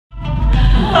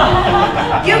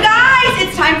You guys,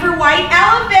 it's time for White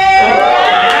Elephant.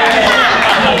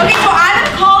 Okay, so I'm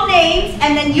gonna call names,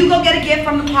 and then you go get a gift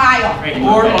from the pile. Right.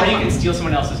 Or you can steal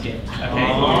someone else's gift. Okay.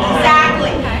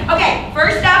 Exactly. Okay,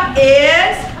 first up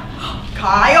is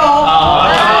Kyle.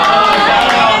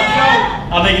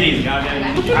 I'll make it easy.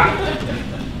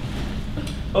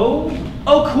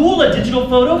 Oh, cool, a digital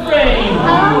photo frame.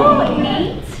 Oh,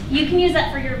 neat. You can use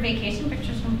that for your vacation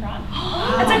pictures from prom.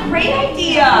 That's a great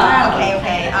idea.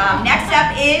 Okay. Next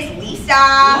up is Lisa.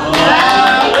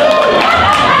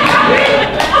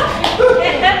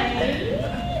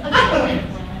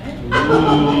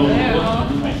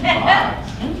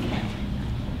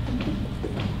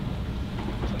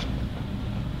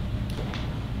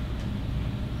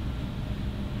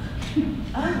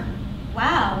 Oh,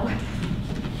 wow.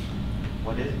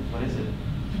 What is it?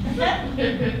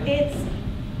 It's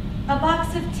a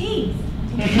box of teeth.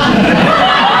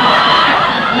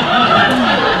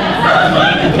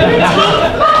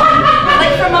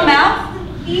 Like from a mouth?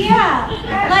 Yeah,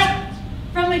 like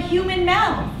from a human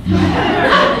mouth.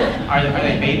 Are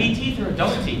they baby teeth or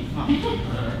adult teeth?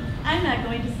 I'm not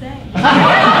going to say.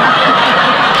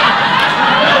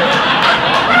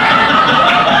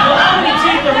 How many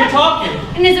teeth are we talking?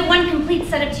 And is it one complete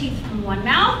set of teeth from one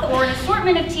mouth or an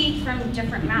assortment of teeth from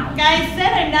different mouths? I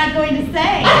said I'm not going to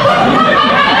say.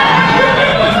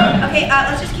 Okay,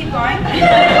 let's just keep going.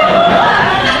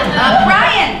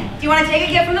 Brian, do you want to take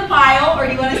a gift from the pile, or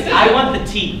do you want to steal? I want the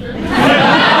teeth.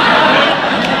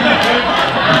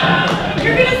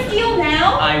 You're gonna steal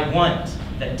now? I want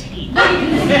the teeth.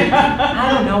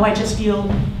 I don't know, I just feel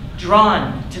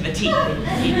drawn to the teeth.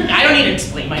 I don't need to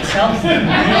explain myself.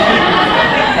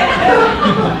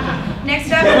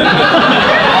 Next up.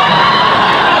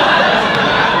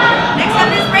 Next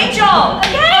up is Rachel.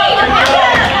 Okay.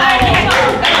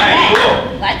 Alright,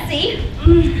 cool. Let's see.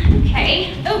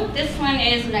 Okay. Oh, this one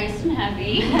is nice and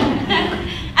heavy.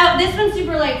 Oh, this one's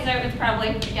super light, so it's probably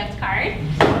a gift card.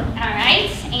 All right.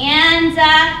 And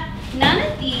none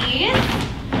of these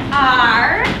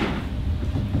are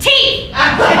teeth.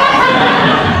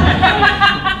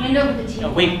 Hand over the teeth.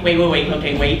 No, wait.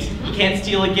 Okay, wait. You can't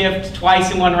steal a gift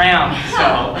twice in one round,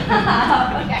 so.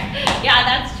 Okay. Yeah,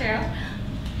 that's true.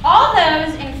 All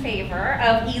those in favor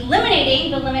of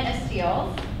eliminating the limit of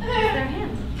steals, raise their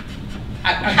hands.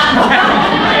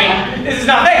 Wait, this is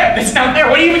not fair.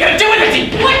 What are you even gonna do with the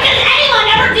teeth? What does anyone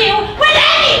ever do with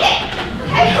anything?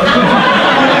 I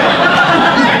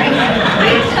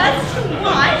just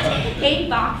want a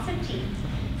box of teeth.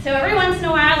 So every once in a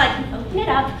while, I can open it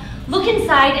up, look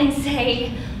inside, and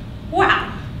say, wow,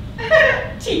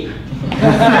 teeth.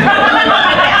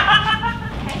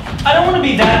 I don't want to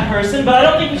be that person, but I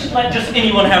don't think we should let just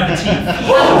anyone have the teeth.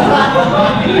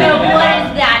 So what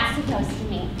is that supposed to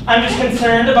mean? I'm just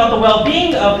concerned about the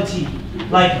well-being of the teeth.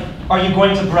 Like, are you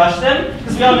going to brush them?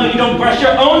 Because we all know you don't brush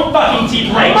your own fucking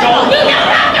teeth, Rachel. You don't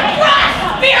have to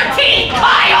brush your teeth,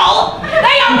 Kyle!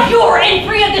 They are pure and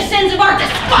free of the sins of our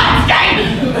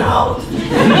disgusting mouths.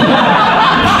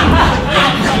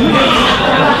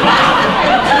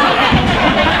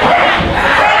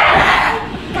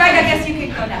 Greg, I guess you can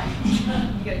go now.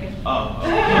 You gotta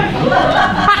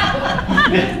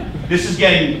go. This is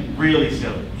getting really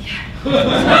silly. I'm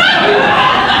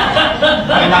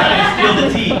not going to steal the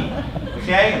teeth,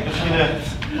 okay? I'm just going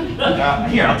to...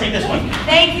 here, I'll take this one.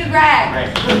 Thank you, Greg.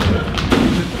 Right.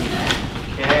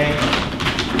 Okay.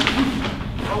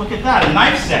 Oh, look at that, a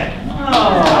knife set.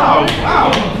 Oh,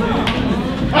 wow.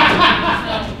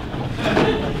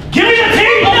 Give me the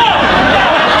teeth! No!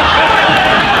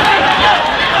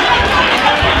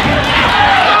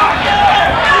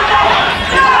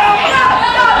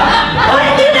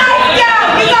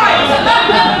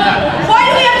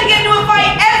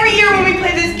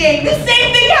 The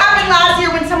same thing happened last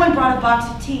year when someone brought a box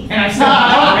of teeth. And I still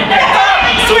right there.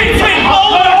 Sweet,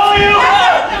 all of you!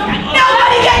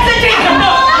 Nobody gets a teeth!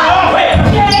 Oh, wait.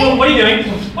 What are you doing?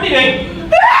 What are you doing?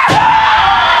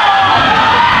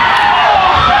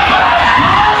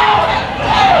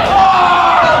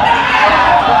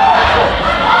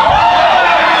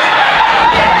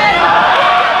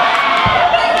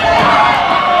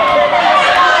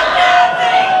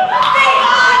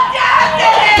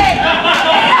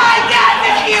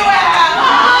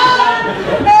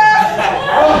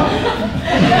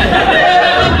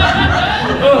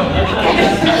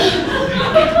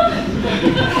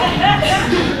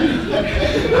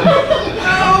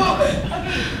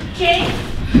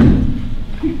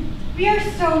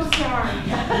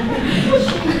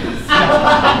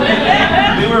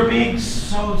 We were being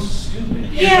so stupid.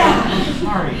 Yeah.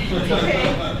 Sorry. Okay.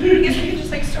 I guess we can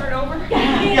just like start over.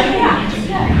 Yeah.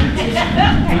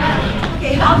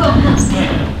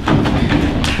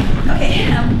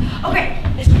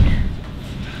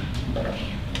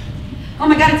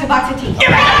 out, it's a box of teeth. Give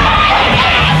me the